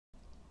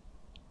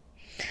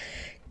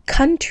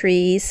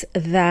countries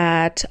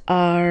that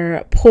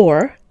are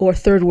poor or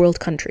third world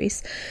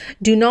countries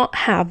do not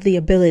have the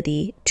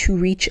ability to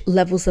reach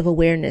levels of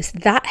awareness.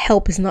 That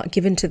help is not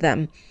given to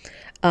them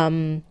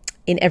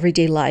in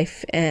everyday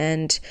life,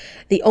 and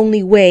the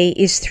only way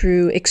is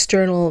through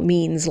external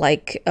means,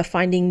 like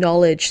finding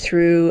knowledge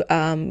through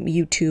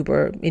YouTube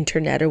or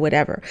internet or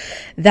whatever.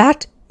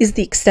 That is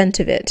the extent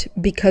of it,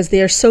 because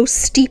they are so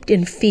steeped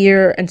in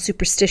fear and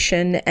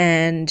superstition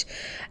and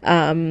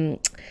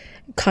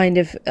kind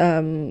of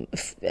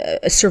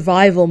a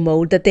survival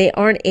mode, that they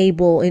aren't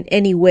able in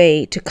any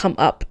way to come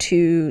up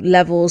to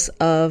levels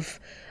of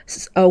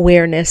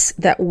awareness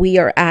that we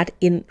are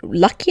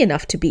lucky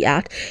enough to be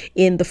at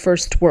in the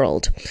first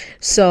world.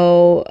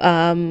 So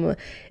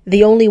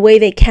the only way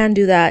they can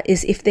do that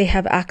is if they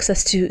have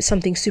access to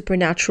something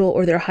supernatural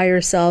or their higher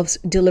selves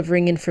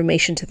delivering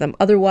information to them.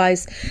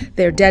 Otherwise,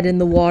 they're dead in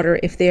the water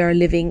if they are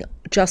living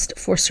just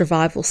for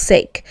survival's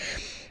sake.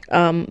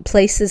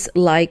 Places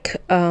like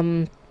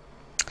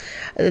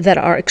that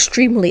are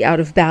extremely out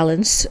of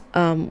balance,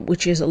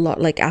 which is a lot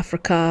like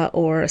Africa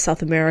or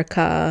South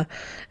America,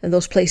 and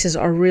those places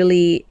are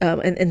really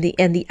and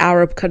the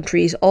Arab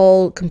countries,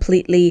 all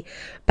completely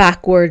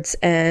backwards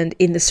and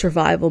in the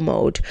survival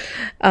mode.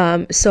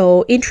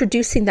 So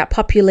introducing that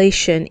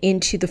population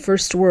into the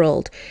first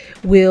world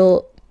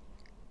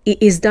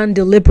is done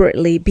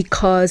deliberately,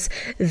 because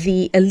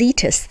the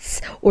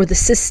elitists or the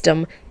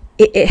system,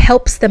 it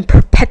helps them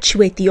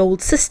perpetuate the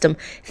old system.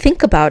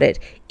 Think about it.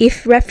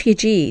 If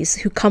refugees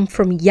who come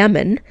from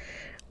Yemen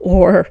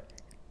or,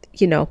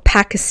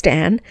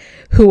 Pakistan,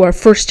 who are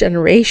first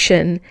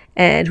generation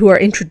and who are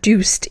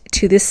introduced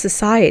to this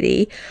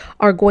society,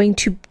 are going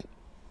to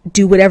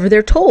do whatever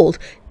they're told,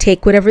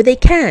 take whatever they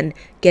can,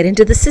 get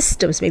into the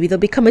systems. Maybe they'll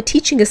become a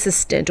teaching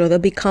assistant, or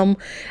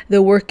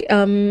they'll work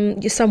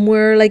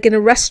somewhere like in a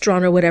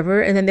restaurant or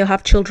whatever, and then they'll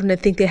have children and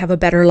think they have a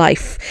better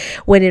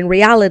life. When in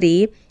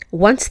reality,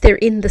 once they're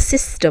in the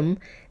system,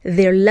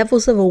 their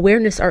levels of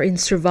awareness are in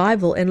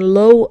survival and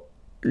low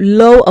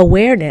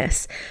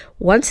awareness.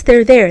 Once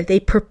they're there, they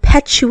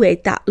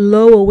perpetuate that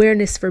low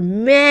awareness for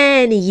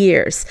many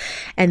years,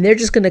 and they're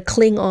just going to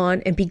cling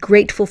on and be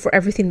grateful for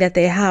everything that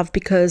they have,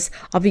 because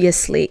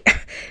obviously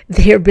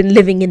they've been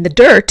living in the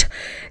dirt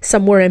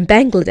somewhere in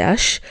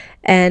Bangladesh,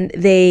 and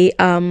they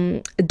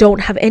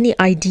don't have any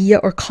idea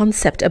or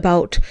concept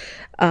about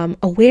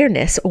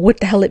awareness or what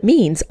the hell it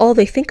means. All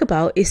they think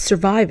about is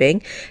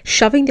surviving,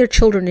 shoving their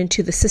children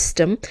into the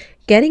system,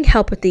 getting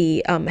help at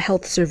the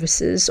health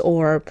services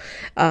or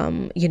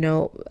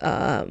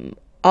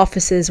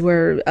offices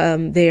where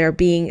they are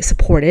being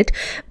supported.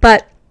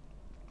 But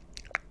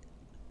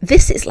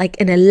this is like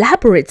an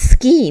elaborate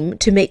scheme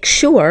to make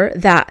sure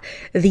that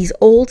these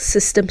old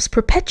systems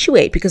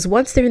perpetuate, because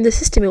once they're in the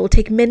system, it will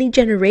take many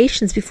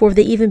generations before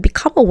they even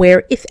become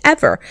aware, if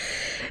ever.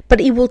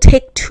 But it will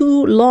take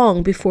too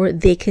long before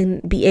they can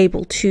be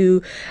able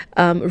to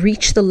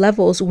reach the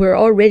levels where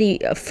already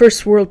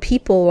first world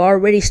people are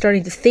already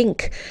starting to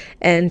think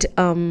and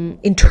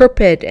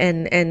interpret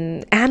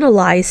and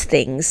analyze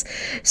things.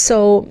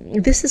 So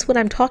this is what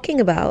I'm talking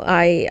about.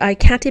 I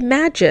can't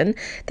imagine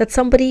that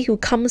somebody who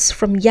comes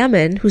from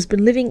Yemen, who's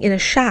been living in a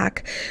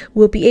shack,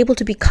 will be able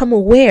to become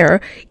aware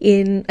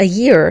in a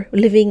year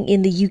living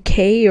in the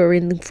UK or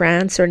in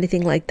France or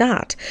anything like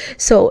that.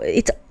 So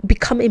it's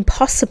become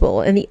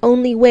impossible, and the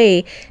only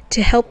way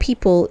to help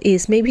people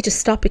is maybe to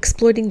stop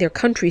exploiting their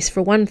countries,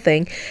 for one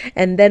thing,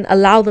 and then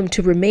allow them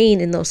to remain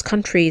in those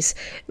countries.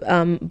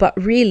 But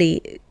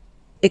really,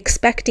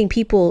 expecting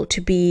people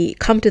to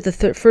come to the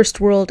first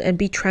world and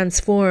be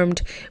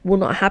transformed will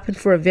not happen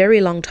for a very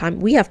long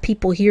time. We have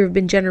people here who've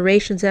been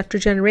generations after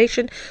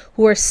generation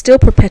who are still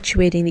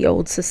perpetuating the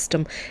old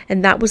system,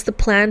 and that was the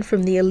plan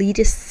from the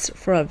elitists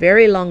for a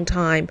very long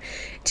time,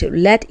 to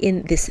let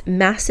in this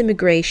mass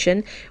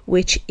immigration,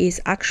 which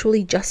is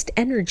actually just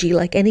energy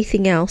like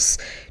anything else,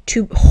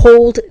 to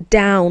hold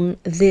down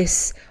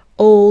this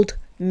old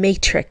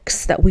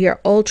matrix that we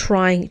are all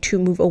trying to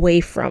move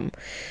away from.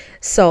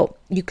 So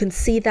you can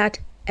see that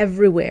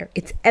everywhere.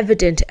 It's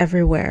evident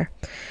everywhere.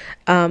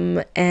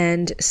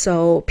 And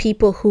so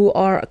people who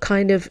are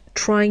kind of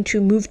trying to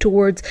move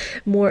towards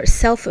more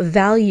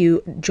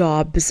self-value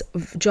jobs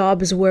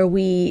where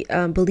we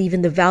believe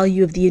in the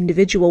value of the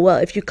individual. Well,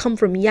 if you come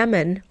from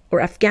Yemen or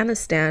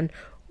Afghanistan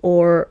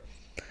or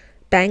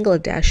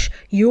Bangladesh,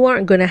 you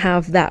aren't going to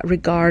have that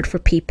regard for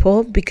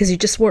people, because you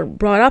just weren't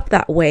brought up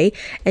that way,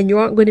 and you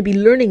aren't going to be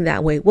learning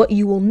that way. What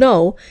you will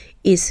know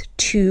is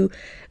to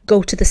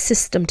go to the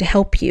system to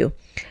help you,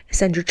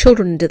 send your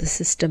children into the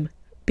system,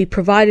 be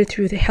provided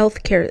through the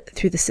healthcare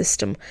through the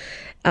system,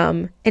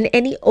 and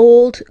any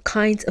old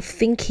kinds of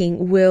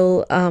thinking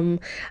will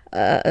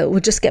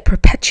just get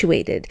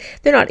perpetuated.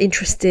 They're not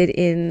interested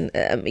in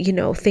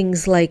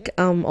things like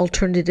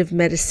alternative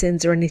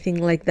medicines or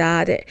anything like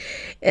that.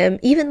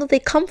 Even though they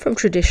come from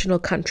traditional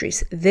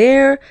countries,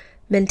 their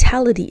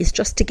mentality is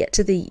just to get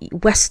to the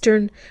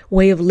Western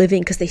way of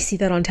living because they see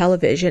that on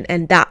television,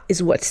 and that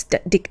is what's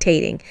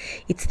dictating.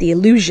 It's the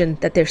illusion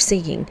that they're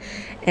seeing,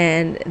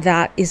 and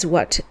that is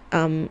what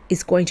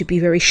is going to be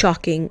very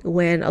shocking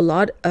when a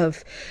lot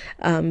of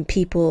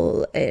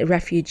people,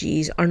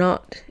 refugees, are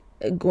not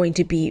going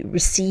to be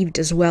received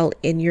as well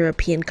in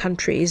European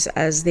countries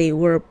as they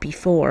were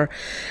before.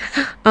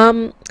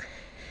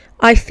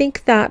 I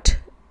think that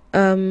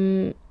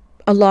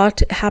a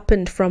lot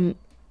happened from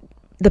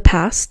the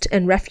past,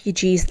 and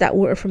refugees that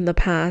were from the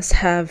past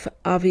have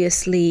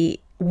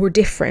obviously were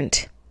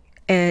different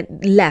and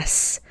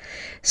less.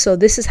 So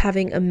this is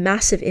having a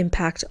massive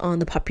impact on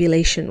the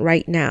population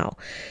right now.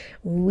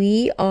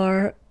 We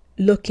are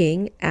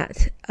looking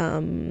at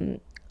an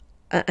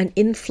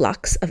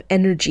influx of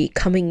energy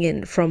coming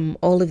in from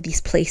all of these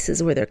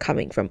places where they're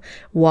coming from.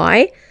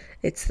 Why?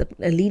 It's the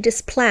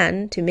elitist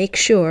plan to make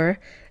sure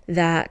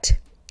that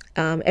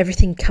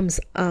everything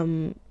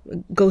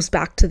goes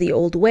back to the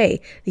old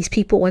way. These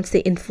people, once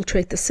they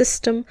infiltrate the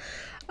system,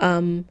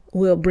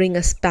 will bring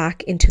us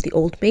back into the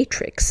old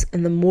matrix.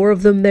 And the more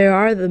of them there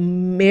are, the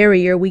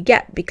merrier we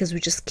get, because we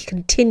just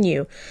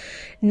continue.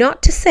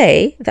 Not to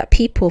say that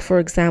people, for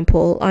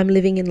example, I'm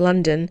living in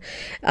London,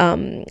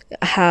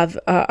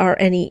 are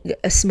any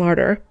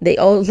smarter.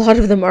 A lot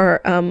of them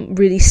are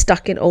really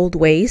stuck in old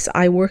ways.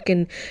 I work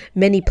in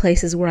many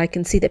places where I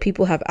can see that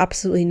people have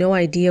absolutely no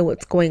idea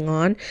what's going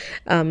on,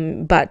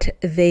 but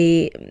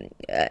they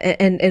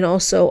and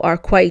also are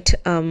quite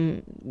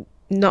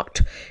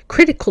not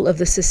critical of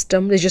the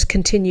system. They just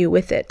continue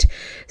with it.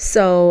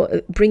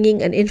 So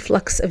bringing an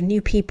influx of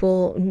new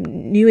people,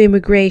 new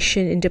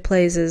immigration into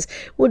places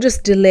will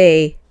just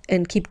delay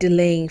and keep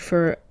delaying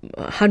for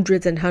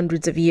hundreds and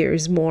hundreds of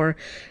years more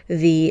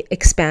the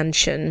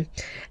expansion.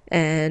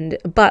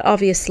 But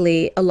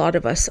obviously a lot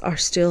of us are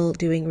still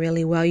doing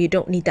really well. You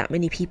don't need that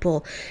many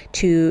people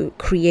to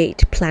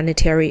create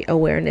planetary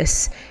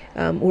awareness.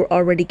 We're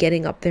already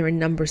getting up there in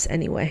numbers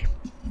anyway.